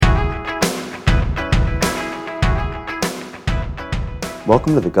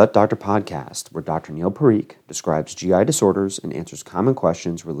Welcome to the Gut Doctor Podcast, where Dr. Neil Parikh describes GI disorders and answers common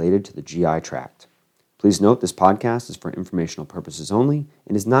questions related to the GI tract. Please note this podcast is for informational purposes only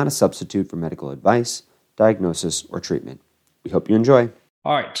and is not a substitute for medical advice, diagnosis, or treatment. We hope you enjoy.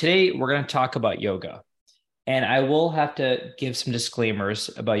 All right, today we're going to talk about yoga. And I will have to give some disclaimers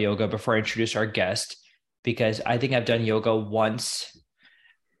about yoga before I introduce our guest, because I think I've done yoga once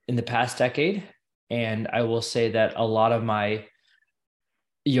in the past decade. And I will say that a lot of my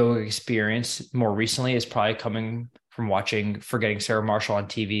yoga experience more recently is probably coming from watching Forgetting Sarah Marshall on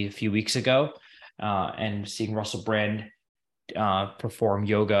TV a few weeks ago and seeing Russell Brand perform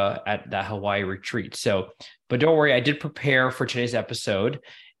yoga at that Hawaii retreat. But don't worry, I did prepare for today's episode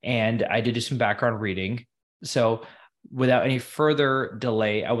and I did do some background reading. So without any further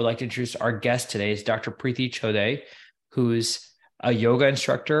delay, I would like to introduce our guest today is Dr. Prithi Choday, who's a yoga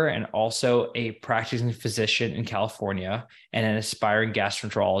instructor and also a practicing physician in California and an aspiring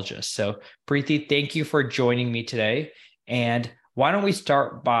gastroenterologist. So Prithi, thank you for joining me today. And why don't we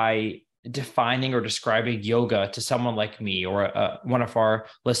start by defining or describing yoga to someone like me or one of our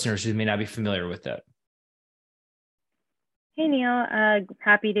listeners who may not be familiar with it? Hey, Neil.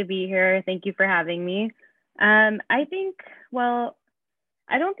 Happy to be here. Thank you for having me. I don't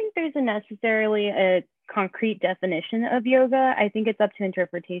think there's necessarily a concrete definition of yoga. I think it's up to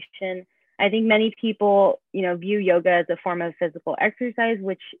interpretation. I think many people, view yoga as a form of physical exercise,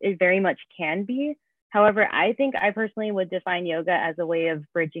 which it very much can be. However, I think I personally would define yoga as a way of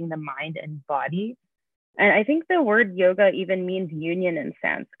bridging the mind and body. And I think the word yoga even means union in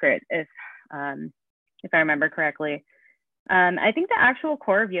Sanskrit, if I remember correctly. I think the actual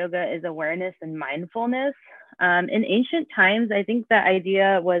core of yoga is awareness and mindfulness. In ancient times, I think the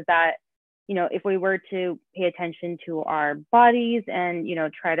idea was that, if we were to pay attention to our bodies and,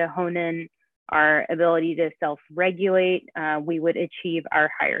 try to hone in our ability to self-regulate, we would achieve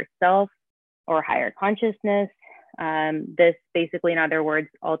our higher self or higher consciousness. This basically, in other words,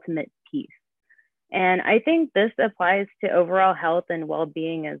 ultimate peace. And I think this applies to overall health and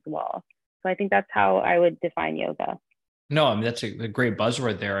well-being as well. So I think that's how I would define yoga. No, I mean, that's a great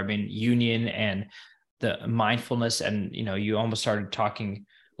buzzword there. I mean, union and the mindfulness, and, you almost started talking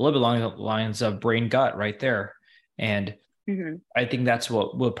a little bit along the lines of brain gut right there. And I think that's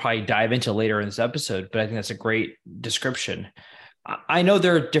what we'll probably dive into later in this episode, but I think that's a great description. I know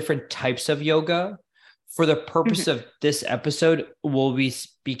there are different types of yoga. For the purpose of this episode, we'll be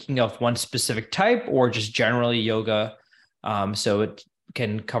speaking of one specific type or just generally yoga, so it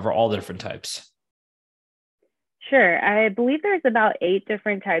can cover all the different types. Sure. I believe there's about 8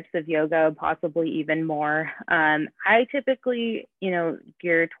 different types of yoga, possibly even more. I typically,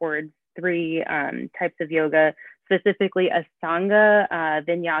 gear towards 3 types of yoga, specifically Ashtanga,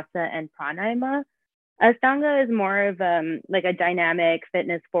 Vinyasa, and Pranayama. Ashtanga is more of like a dynamic,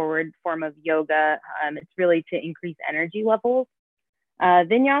 fitness-forward form of yoga. It's really to increase energy levels.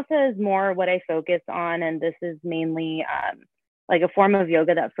 Vinyasa is more what I focus on, and this is mainly like a form of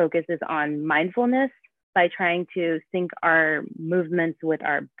yoga that focuses on mindfulness by trying to sync our movements with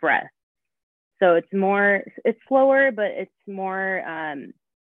our breath. So it's slower, but it's more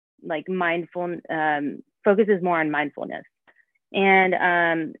like mindful, focuses more on mindfulness.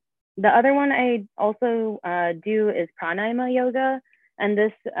 And the other one I also do is pranayama yoga. And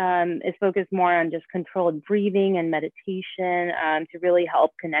this is focused more on just controlled breathing and meditation to really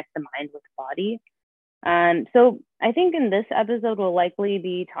help connect the mind with the body. So I think in this episode, we'll likely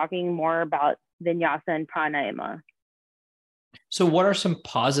be talking more about Vinyasa and Pranayama. So what are some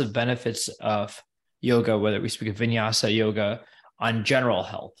positive benefits of yoga, whether we speak of Vinyasa yoga, on general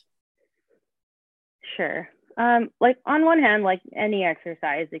health? Sure. Like on one hand, like any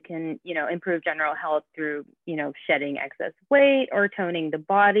exercise, it can, improve general health through, shedding excess weight or toning the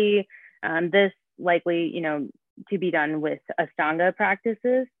body. This likely, to be done with Ashtanga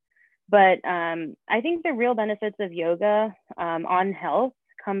practices. But I think the real benefits of yoga on health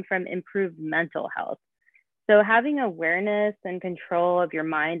come from improved mental health. So having awareness and control of your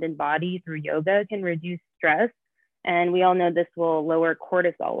mind and body through yoga can reduce stress. And we all know this will lower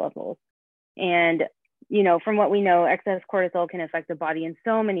cortisol levels. And, from what we know, excess cortisol can affect the body in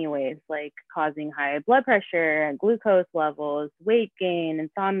so many ways, like causing high blood pressure, glucose levels, weight gain,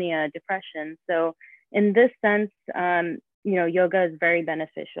 insomnia, depression. So in this sense, yoga is very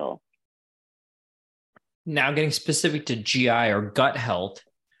beneficial. Now, getting specific to GI or gut health,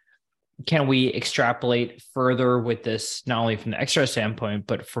 can we extrapolate further with this, not only from the exercise standpoint,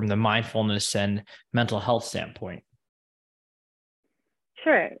 but from the mindfulness and mental health standpoint?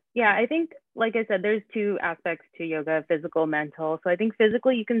 Sure. Yeah, I think, like I said, there's 2 aspects to yoga, physical, mental. So I think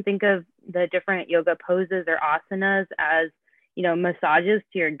physically, you can think of the different yoga poses or asanas as, massages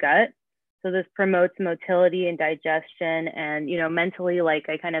to your gut. So this promotes motility and digestion, and mentally, like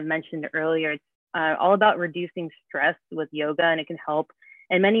I kind of mentioned earlier, it's all about reducing stress with yoga, and it can help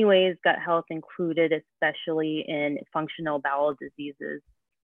in many ways, gut health included, especially in functional bowel diseases.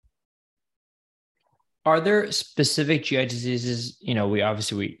 Are there specific GI diseases?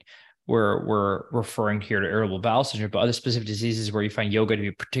 We're referring here to irritable bowel syndrome, but other specific diseases where you find yoga to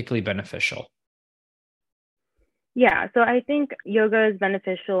be particularly beneficial? Yeah, so I think yoga is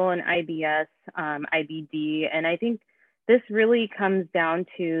beneficial in IBS, IBD, and I think this really comes down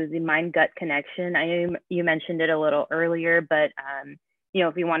to the mind-gut connection. I know you mentioned it a little earlier, but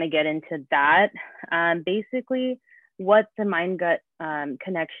if you want to get into that, basically what the mind-gut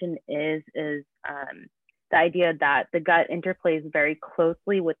connection is the idea that the gut interplays very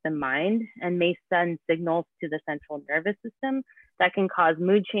closely with the mind and may send signals to the central nervous system that can cause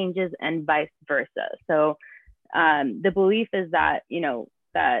mood changes and vice versa. So the belief is that,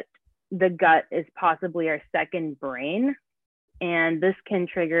 that the gut is possibly our second brain, and this can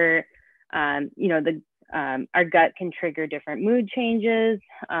trigger, our gut can trigger different mood changes.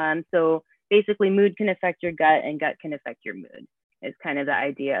 So basically mood can affect your gut and gut can affect your mood is kind of the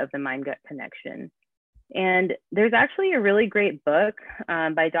idea of the mind-gut connection. And there's actually a really great book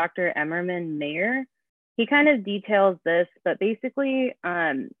by Dr. Emmerman Mayer. He kind of details this, but basically,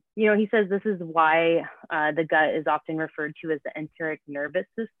 he says this is why the gut is often referred to as the enteric nervous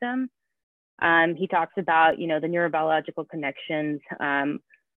system. He talks about, the neurobiological connections.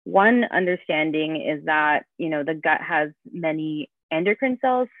 One understanding is that, the gut has many endocrine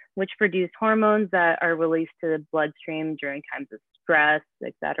cells, which produce hormones that are released to the bloodstream during times of stress,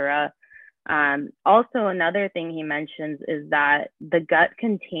 etc. Also, another thing he mentions is that the gut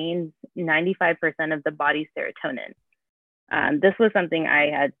contains 95% of the body's serotonin. This was something I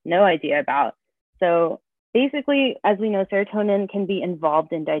had no idea about. So basically, as we know, serotonin can be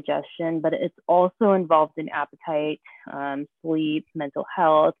involved in digestion, but it's also involved in appetite, sleep, mental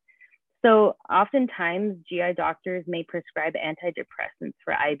health. So oftentimes GI doctors may prescribe antidepressants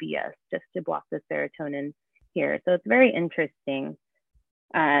for IBS just to block the serotonin here. So it's very interesting.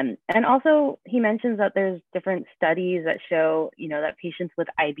 And also he mentions that there's different studies that show, that patients with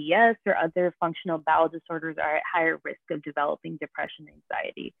IBS or other functional bowel disorders are at higher risk of developing depression and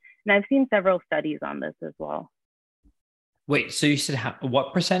anxiety. And I've seen several studies on this as well. Wait, so you said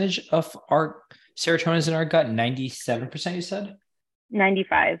what percentage of our serotonin is in our gut? 97%, you said?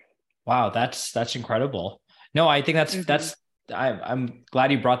 95. Wow, that's incredible. No, I think I'm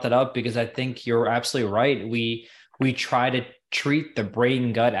glad you brought that up because I think you're absolutely right. We try to treat the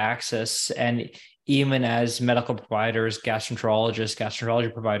brain gut axis, and even as medical providers,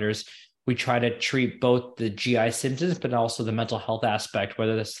 gastroenterology providers, we try to treat both the GI symptoms, but also the mental health aspect,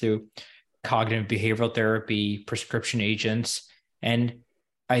 whether that's through cognitive behavioral therapy, prescription agents. And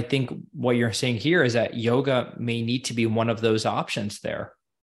I think what you're saying here is that yoga may need to be one of those options there.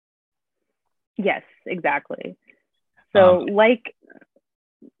 Yes, exactly. So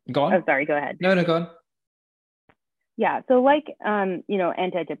go on. Oh, sorry, go ahead. No, go on. Yeah, so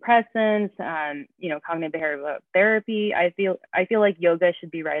antidepressants, cognitive behavioral therapy, I feel like yoga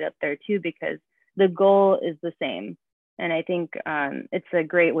should be right up there too, because the goal is the same. And I think it's a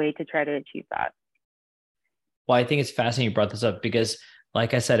great way to try to achieve that. Well, I think it's fascinating you brought this up because,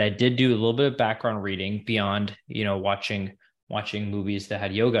 like I said, I did do a little bit of background reading beyond, watching movies that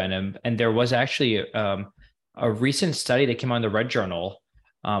had yoga in them. And there was actually a recent study that came on the Red Journal.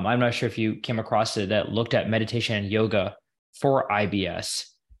 I'm not sure if you came across it, that looked at meditation and yoga for IBS.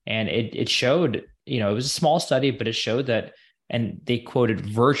 And it showed, it was a small study, but it showed that, and they quoted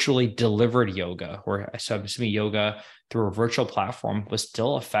virtually delivered yoga, so I'm assuming yoga through a virtual platform was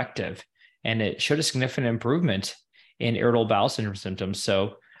still effective. And it showed a significant improvement in irritable bowel syndrome symptoms.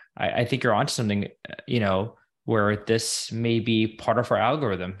 So I think you're onto something, where this may be part of our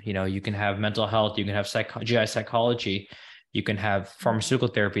algorithm. You can have mental health, you can have GI psychology, you can have pharmaceutical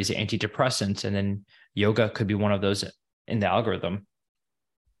therapies, antidepressants, and then yoga could be one of those in the algorithm.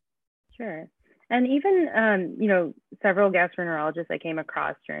 Sure. And even, several gastroenterologists I came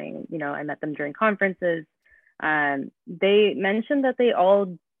across during, I met them during conferences. They mentioned that they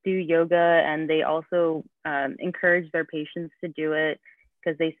all do yoga, and they also encourage their patients to do it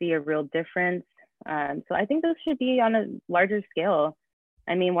because they see a real difference. So I think this should be on a larger scale.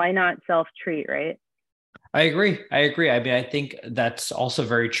 I mean, why not self-treat, right? I agree. I mean, I think that's also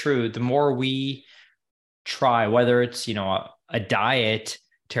very true. The more we try, whether it's, a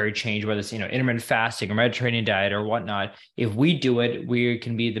dietary change, whether it's, intermittent fasting or Mediterranean diet or whatnot, if we do it, we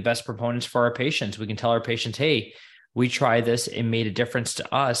can be the best proponents for our patients. We can tell our patients, hey, we tried this, it made a difference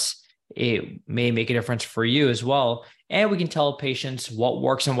to us. it may make a difference for you as well. And we can tell patients what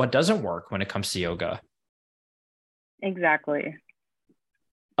works and what doesn't work when it comes to yoga. Exactly.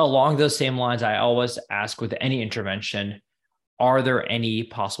 Along those same lines, I always ask with any intervention, are there any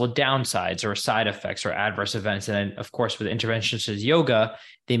possible downsides or side effects or adverse events? And then, of course, with interventions such as yoga,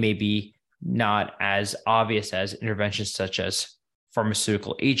 they may be not as obvious as interventions such as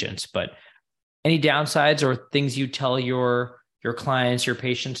pharmaceutical agents. But any downsides or things you tell your clients, your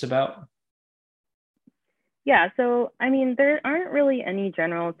patients about? Yeah, so I mean, there aren't really any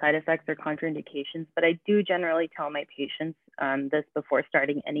general side effects or contraindications, but I do generally tell my patients this before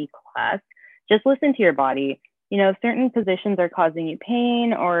starting any class. Just listen to your body. You know, if certain positions are causing you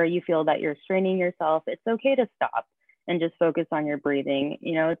pain or you feel that you're straining yourself, it's okay to stop and just focus on your breathing.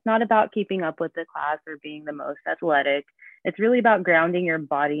 You know, it's not about keeping up with the class or being the most athletic. It's really about grounding your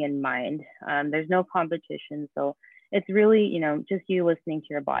body and mind. There's no competition. So it's really, you know, just you listening to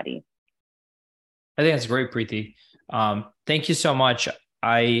your body. I think that's great, Preeti. Thank you so much.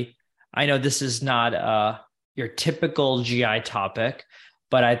 I know this is not your typical GI topic,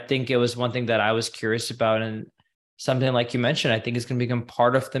 but I think it was one thing that I was curious about, and something like you mentioned, I think is going to become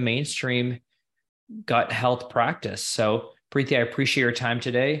part of the mainstream gut health practice. So, Preeti, I appreciate your time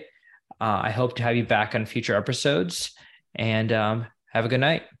today. I hope to have you back on future episodes, and have a good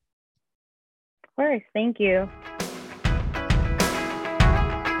night. Of course. Thank you.